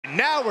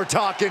Now we're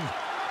talking.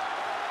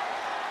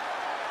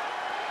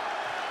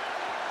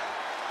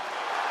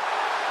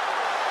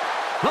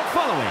 The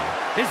following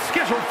is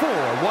scheduled for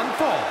one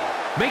fall,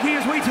 making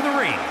his way to the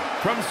ring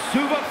from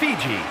Suva,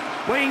 Fiji,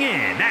 weighing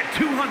in at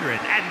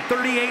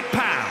 238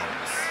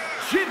 pounds,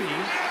 Jimmy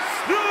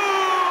Snuka!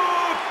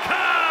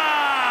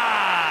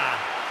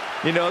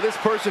 You know, this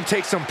person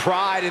takes some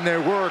pride in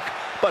their work,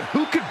 but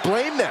who could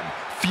blame them?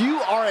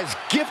 Few are as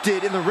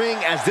gifted in the ring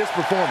as this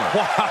performer.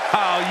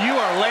 Wow, you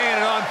are laying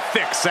it on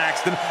thick,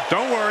 Saxton.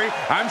 Don't worry,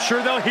 I'm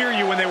sure they'll hear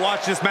you when they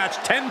watch this match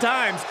 10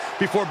 times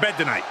before bed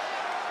tonight.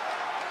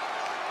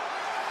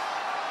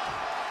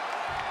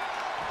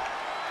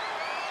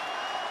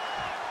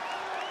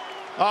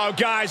 Oh,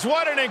 guys,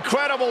 what an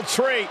incredible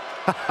treat.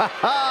 And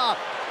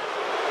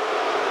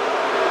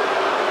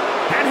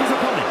his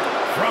opponent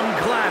from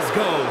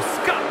Glasgow,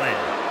 Scotland,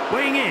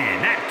 weighing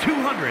in at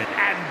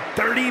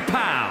 230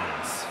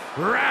 pounds,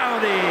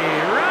 Roddy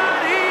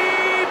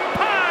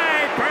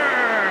Piper!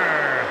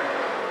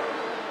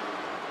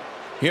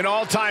 An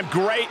all-time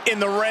great in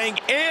the ring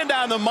and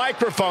on the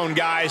microphone,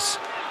 guys.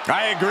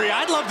 I agree.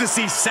 I'd love to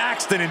see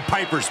Saxton in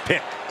Piper's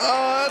pit.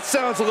 That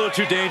sounds a little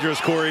too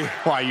dangerous, Corey.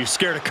 Why, you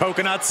scared of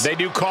coconuts? They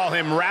do call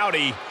him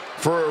Rowdy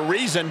for a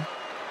reason.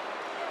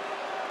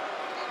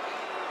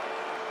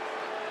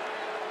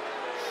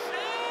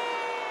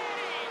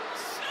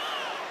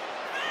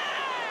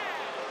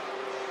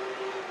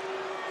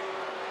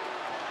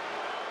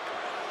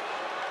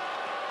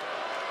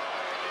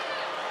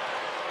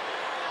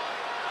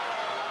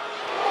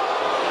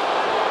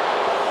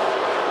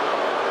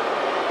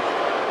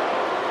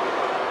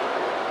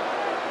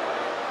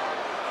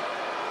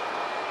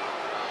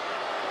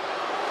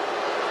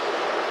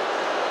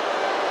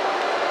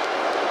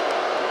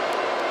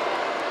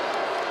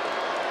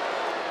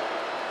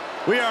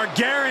 We are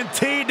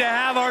guaranteed to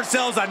have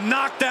ourselves a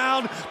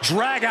knockdown,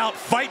 drag-out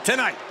fight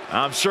tonight.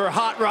 I'm sure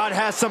Hot Rod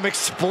has some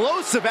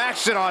explosive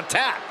action on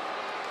tap.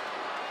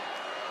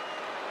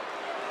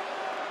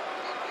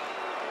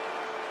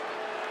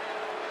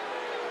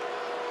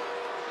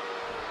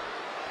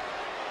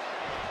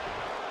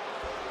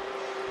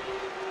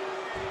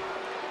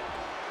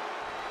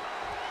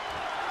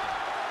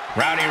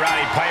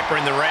 Roddy Piper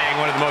in the ring,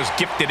 one of the most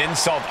gifted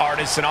insult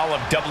artists in all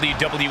of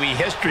WWE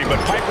history, but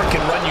Piper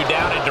can run you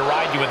down and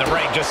deride you in the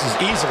ring just as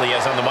easily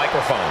as on the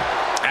microphone.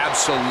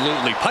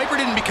 Absolutely. Piper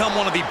didn't become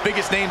one of the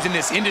biggest names in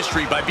this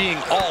industry by being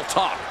all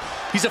talk.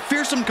 He's a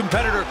fearsome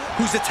competitor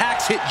whose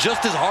attacks hit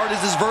just as hard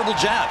as his verbal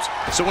jabs.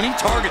 So when he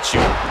targets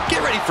you,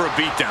 get ready for a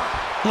beatdown.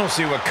 We'll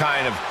see what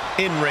kind of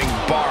in-ring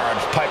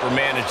barbs Piper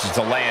manages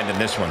to land in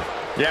this one.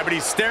 Yeah, but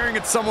he's staring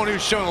at someone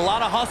who's shown a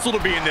lot of hustle to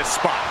be in this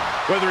spot.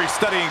 Whether he's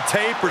studying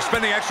tape or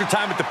spending extra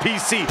time at the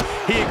PC,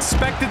 he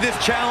expected this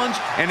challenge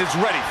and is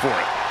ready for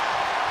it.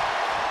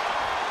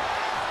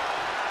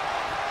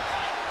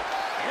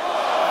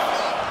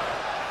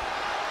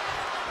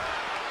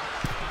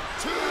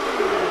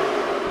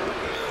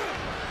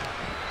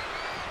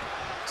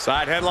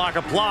 Side headlock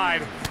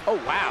applied. Oh,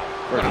 wow.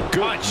 What a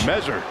good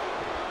measure.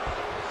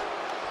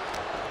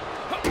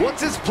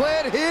 What's his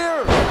plan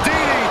here?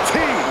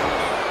 DDT.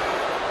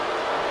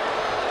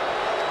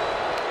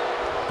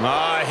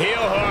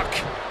 Heel hook.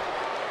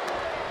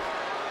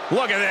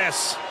 Look at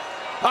this.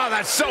 Oh,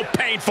 that's so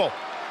painful.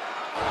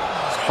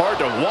 It's hard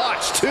to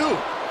watch, too.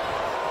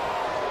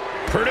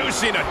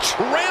 Producing a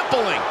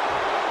trampling.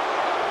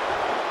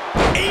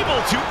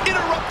 Able to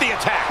interrupt the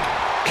attack.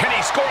 Can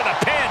he score the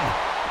pin?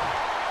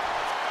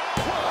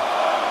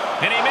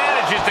 And he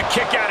manages to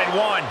kick out at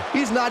one.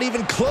 He's not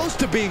even close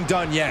to being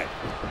done yet.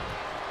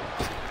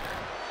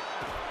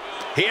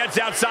 He heads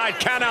outside.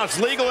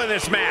 Countouts legal in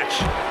this match.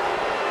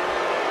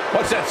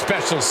 What's that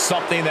special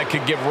something that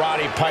could give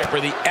Roddy Piper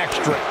the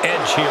extra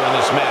edge here in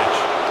this match?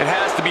 It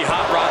has to be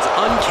Hot Rod's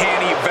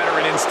uncanny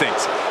veteran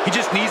instincts. He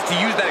just needs to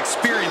use that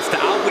experience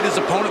to outwit his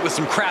opponent with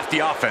some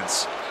crafty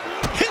offense.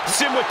 Hits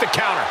him with the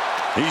counter.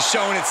 He's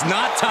showing it's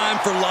not time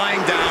for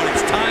lying down,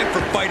 it's time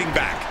for fighting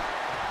back.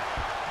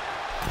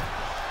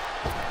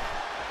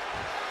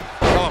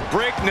 Oh,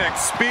 breakneck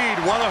speed,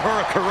 what a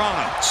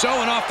hurricanrana.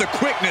 Showing off the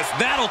quickness,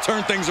 that'll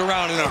turn things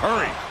around in a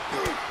hurry.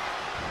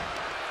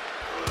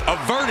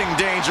 Averting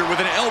danger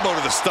with an elbow to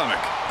the stomach.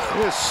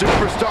 This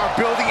superstar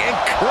building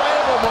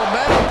incredible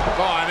momentum.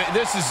 Oh, I mean,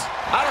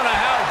 I don't know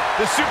how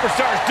the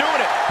superstar's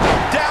doing it.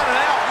 Down and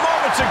out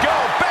moments ago,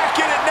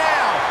 back in it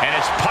now. And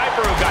it's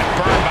Piper who got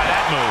burned by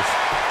that move.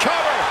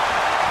 Cover.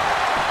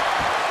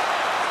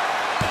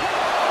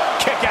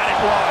 Kick out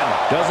at one.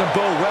 Doesn't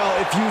bode well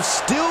if you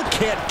still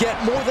can't get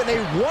more than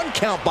a 1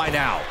 count by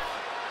now.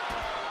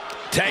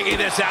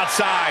 Taking this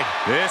outside.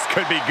 This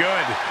could be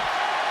good.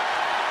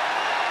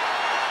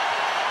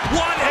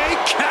 What a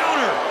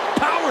counter!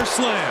 Power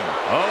slam!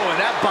 Oh,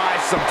 and that buys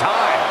some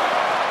time.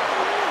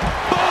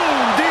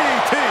 Boom!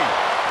 DDT!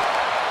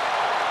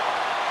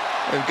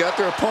 They've got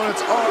their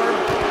opponent's arm.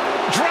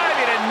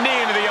 Driving a knee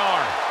into the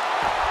arm.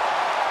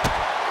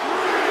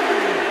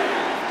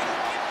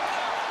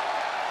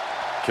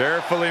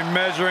 Carefully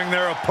measuring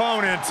their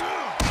opponent.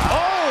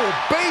 Oh!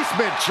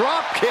 basement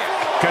drop kick.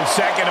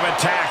 Consecutive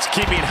attacks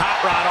keeping Hot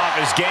Rod off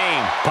his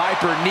game.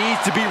 Piper needs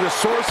to be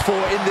resourceful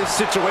in this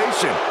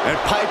situation, and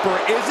Piper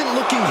isn't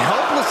looking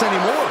helpless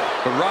anymore.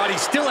 But Roddy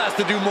still has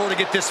to do more to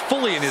get this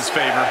fully in his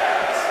favor.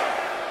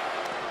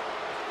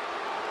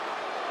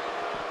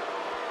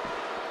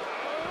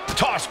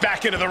 Tossed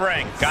back into the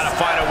ring. Got to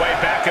find a way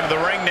back into the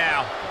ring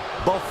now.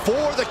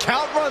 Before the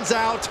count runs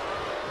out.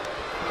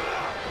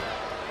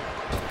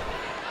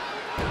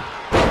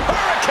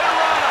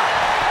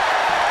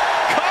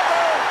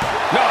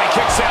 No, he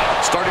kicks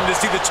out. Starting to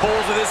see the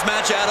tolls of this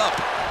match add up.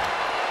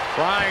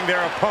 Prying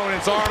their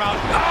opponent's arm out.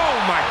 Oh,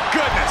 my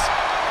goodness.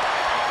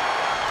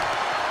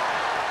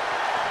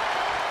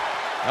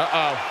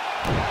 Uh-oh.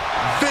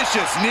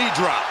 Vicious knee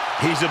drop.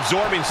 He's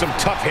absorbing some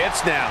tough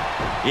hits now.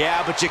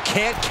 Yeah, but you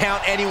can't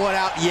count anyone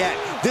out yet.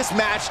 This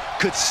match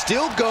could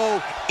still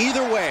go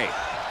either way.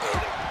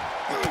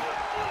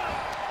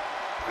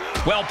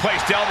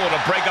 Well-placed elbow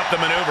to break up the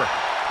maneuver.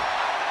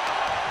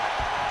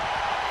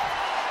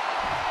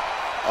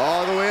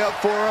 All the way up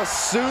for a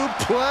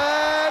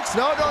suplex.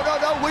 No,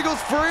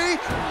 wiggles free.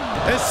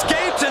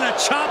 Escapes and a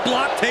chop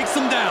block takes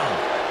him down.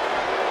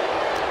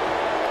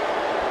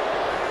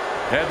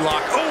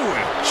 Headlock. Oh,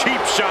 and a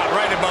cheap shot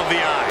right above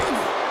the eye.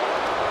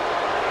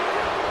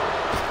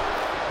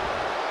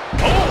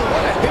 Oh,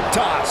 what a hip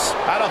toss.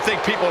 I don't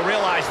think people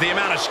realize the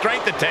amount of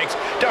strength it takes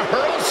to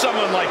hurl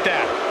someone like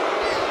that.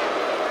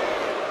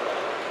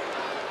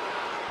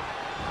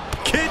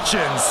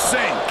 Kitchen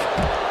sink.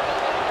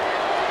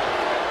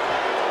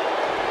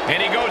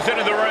 And he goes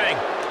into the ring.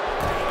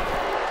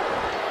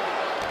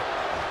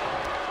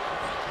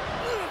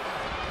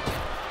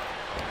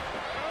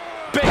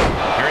 Big.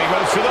 Here he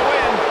goes for the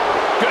win.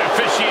 Good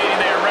officiating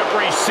there.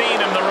 Referee seeing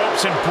him the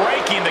ropes and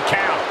breaking the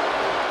count.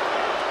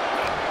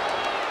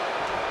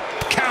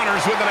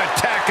 Counters with an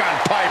attack on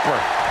Piper.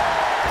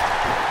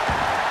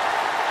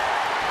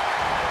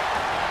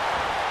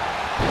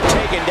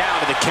 Taken down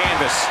to the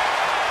canvas.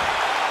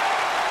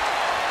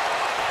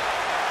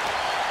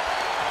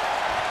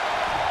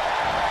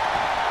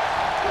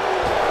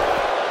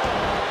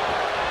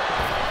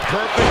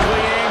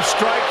 Perfectly aimed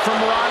strike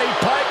from Roddy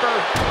Piper.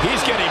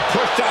 He's getting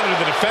pushed out into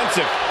the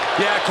defensive.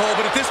 Yeah, Cole,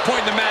 but at this point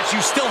in the match, you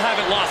still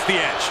haven't lost the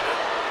edge.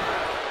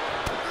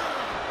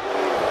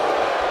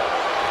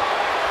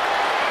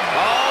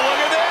 Oh,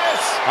 look at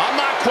this. I'm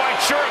not quite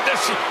sure if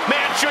this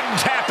man shouldn't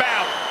tap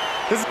out.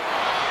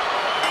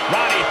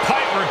 Roddy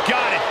Piper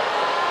got it.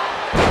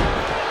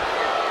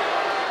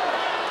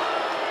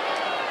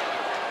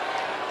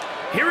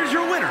 Here is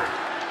your winner,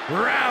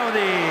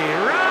 Roddy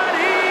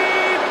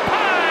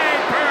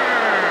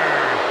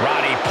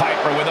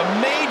Piper with a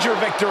major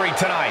victory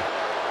tonight.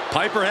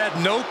 Piper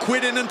had no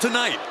quit in him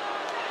tonight.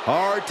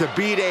 Hard to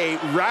beat a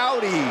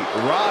rowdy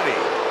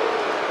Roddy.